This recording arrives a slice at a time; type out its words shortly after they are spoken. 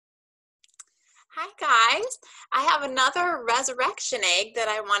Hi guys, I have another resurrection egg that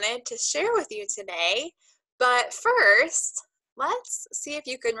I wanted to share with you today. But first, let's see if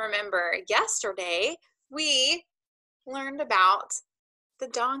you can remember yesterday we learned about the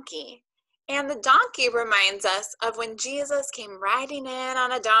donkey. And the donkey reminds us of when Jesus came riding in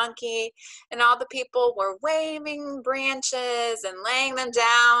on a donkey and all the people were waving branches and laying them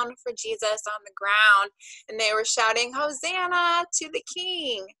down for Jesus on the ground. And they were shouting, "Hosanna to the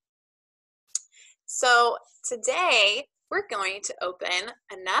King." So today we're going to open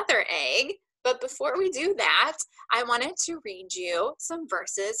another egg, but before we do that, I wanted to read you some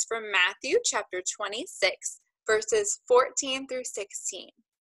verses from Matthew chapter 26, verses 14 through 16.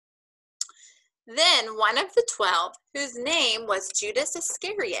 Then one of the 12, whose name was Judas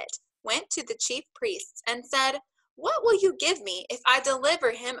Iscariot, went to the chief priests and said, "What will you give me if I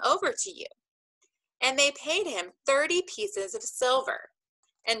deliver him over to you?" And they paid him 30 pieces of silver.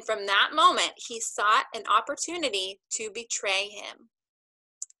 And from that moment, he sought an opportunity to betray him.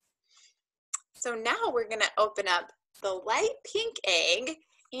 So now we're going to open up the light pink egg,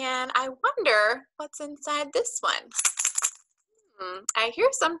 and I wonder what's inside this one. I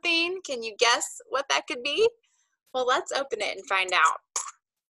hear something. Can you guess what that could be? Well, let's open it and find out.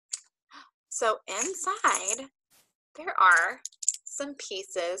 So inside, there are some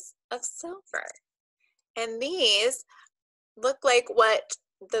pieces of silver. And these look like what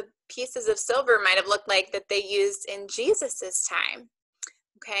the pieces of silver might have looked like that they used in Jesus's time.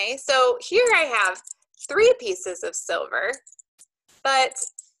 Okay, so here I have 3 pieces of silver, but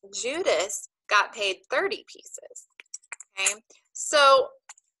Judas got paid 30 pieces. Okay, so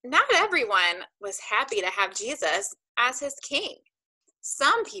not everyone was happy to have Jesus as his king.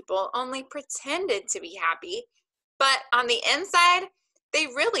 Some people only pretended to be happy, but on the inside, they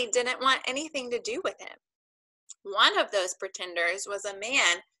really didn't want anything to do with him. One of those pretenders was a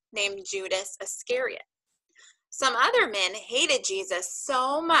man named Judas Iscariot. Some other men hated Jesus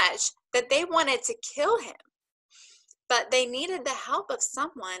so much that they wanted to kill him, but they needed the help of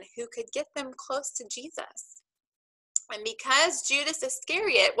someone who could get them close to Jesus. And because Judas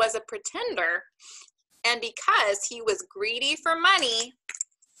Iscariot was a pretender, and because he was greedy for money,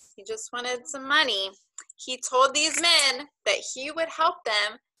 he just wanted some money, he told these men that he would help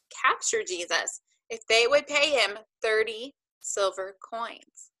them capture Jesus if they would pay him 30 silver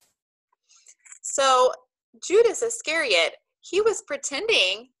coins. So Judas Iscariot, he was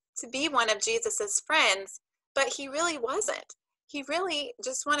pretending to be one of Jesus's friends, but he really wasn't. He really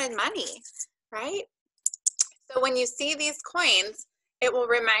just wanted money, right? So when you see these coins, it will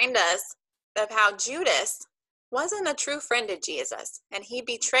remind us of how Judas wasn't a true friend of Jesus, and he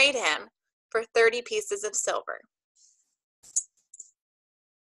betrayed him for 30 pieces of silver.